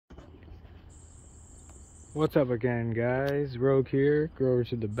What's up again, guys? Rogue here,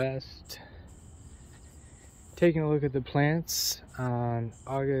 Growers of the Best. Taking a look at the plants on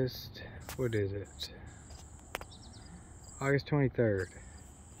August 23rd.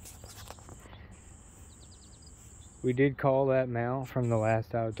 We did call that male from the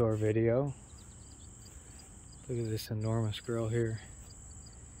last outdoor video. Look at this enormous girl here,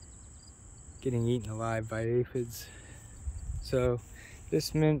 getting eaten alive by aphids. So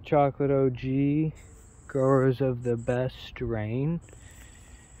this mint chocolate OG, Growers of the Best strain,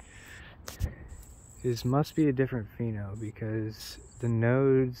 must be a different pheno because the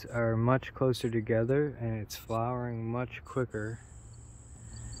nodes are much closer together and it's flowering much quicker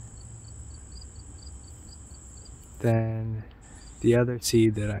than the other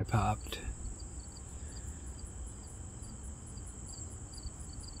seed that I popped.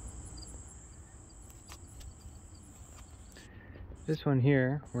 This one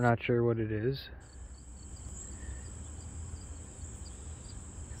here, we're not sure what it is.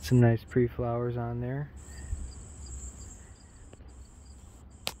 Some nice pre-flowers on there.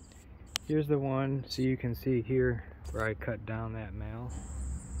 Here's the one, so you can see here where I cut down that male.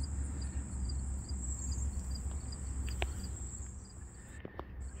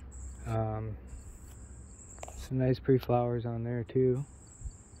 Some nice pre-flowers on there too.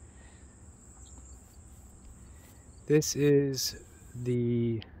 This is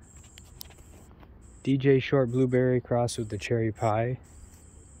the DJ Short Blueberry crossed with the Cherry Pie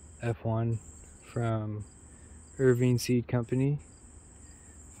F1 from Irving Seed Company.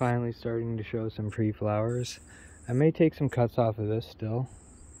 Finally starting to show some pre-flowers. I may take some cuts off of this still.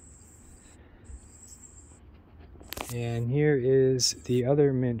 And here is the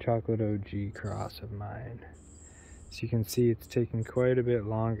other mint chocolate OG cross of mine. So you can see it's taking quite a bit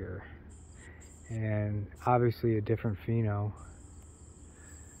longer, and obviously a different pheno.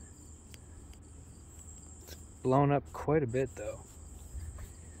 It's blown up quite a bit though.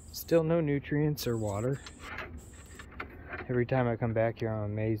 Still no nutrients or water. Every time I come back here, I'm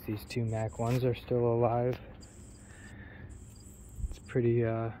amazed these two Mac 1s are still alive. It's pretty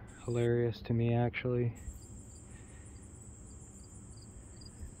hilarious to me, actually.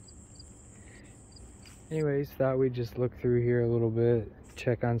 Anyways, thought we'd just look through here a little bit,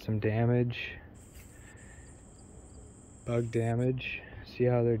 check on some damage, bug damage, see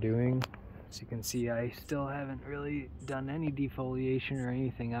how they're doing. As you can see, I still haven't really done any defoliation or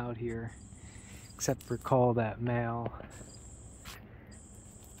anything out here, except for cull that male.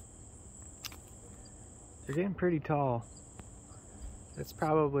 They're getting pretty tall. It's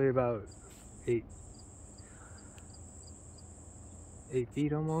probably about 8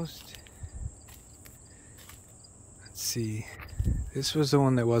 feet almost. Let's see. This was the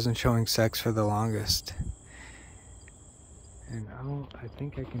one that wasn't showing sex for the longest. And I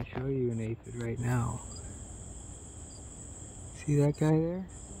think I can show you an aphid right now. See that guy there?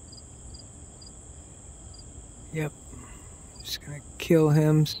 Yep. Just gonna kill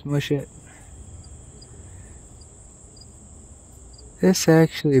him, smush it. This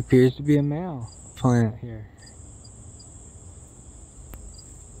actually appears to be a male plant here.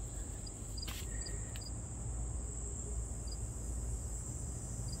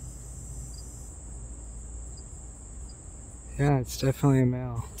 Yeah, it's definitely a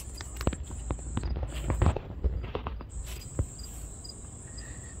male.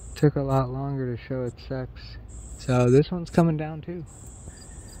 Took a lot longer to show its sex. So this one's coming down too.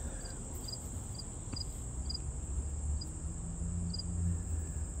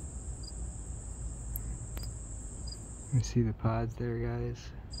 You can see the pods there, guys.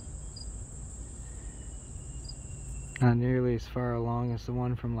 Not nearly as far along as the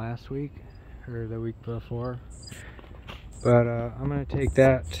one from last week or the week before. But I'm gonna take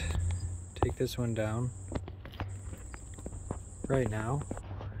this one down right now.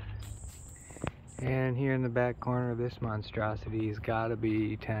 And here in the back corner, this monstrosity has got to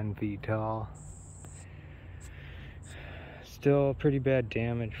be 10 feet tall. Still pretty bad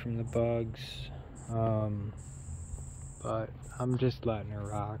damage from the bugs, but I'm just letting her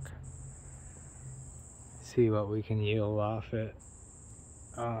rock. See what we can yield off it.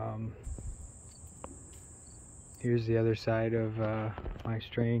 Here's the other side of my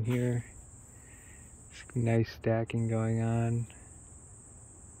strain here. Nice stacking going on.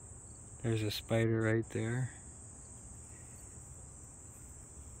 There's a spider right there.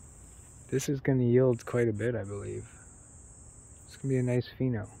 This is going to yield quite a bit, I believe. It's going to be a nice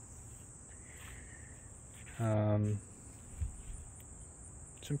pheno.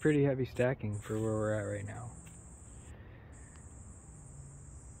 Some pretty heavy stacking for where we're at right now.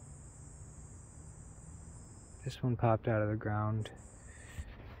 This one popped out of the ground.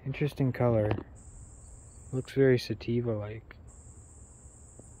 Interesting color. Looks very sativa-like.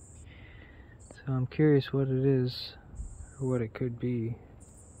 So I'm curious what it is, or what it could be.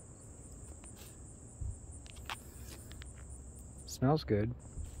 Smells good.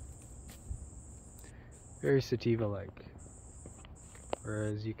 Very sativa-like.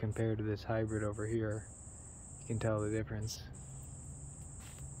 Whereas you compare to this hybrid over here, you can tell the difference.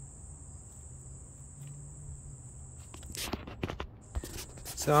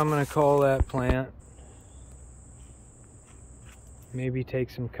 So I'm gonna call that plant. Maybe take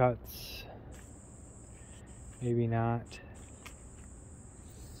some cuts. Maybe not.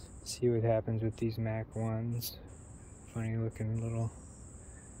 See what happens with these Mac 1s. Funny looking little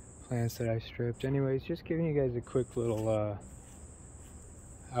plants that I stripped. Anyways, just giving you guys a quick little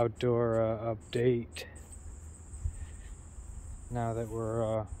outdoor update. Now that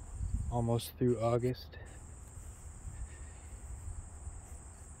we're almost through August.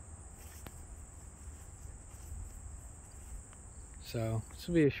 So this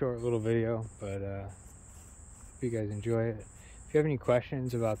will be a short little video, but hope you guys enjoy it. If you have any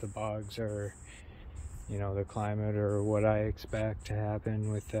questions about the bugs, or you know, the climate, or what I expect to happen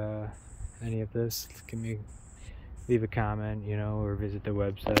with any of this, leave a comment, you know, or visit the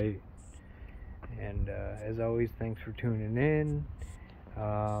website. And as always, thanks for tuning in.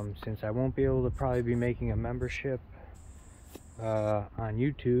 Since I won't be able to probably be making a membership on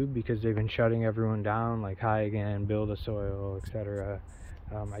YouTube because they've been shutting everyone down, like High Again, Build a Soil, etc.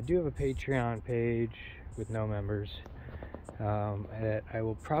 I do have a Patreon page with no members. I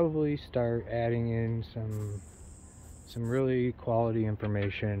will probably start adding in some really quality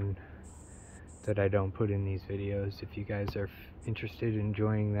information that I don't put in these videos. If you guys are interested in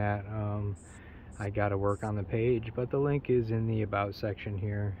joining that, I gotta work on the page, but the link is in the About section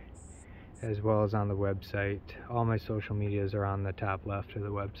here, as well as on the website. All my social medias are on the top left of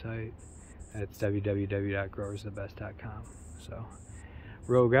the website. That's www.growersthebest.com. So,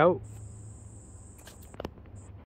 Rogue out.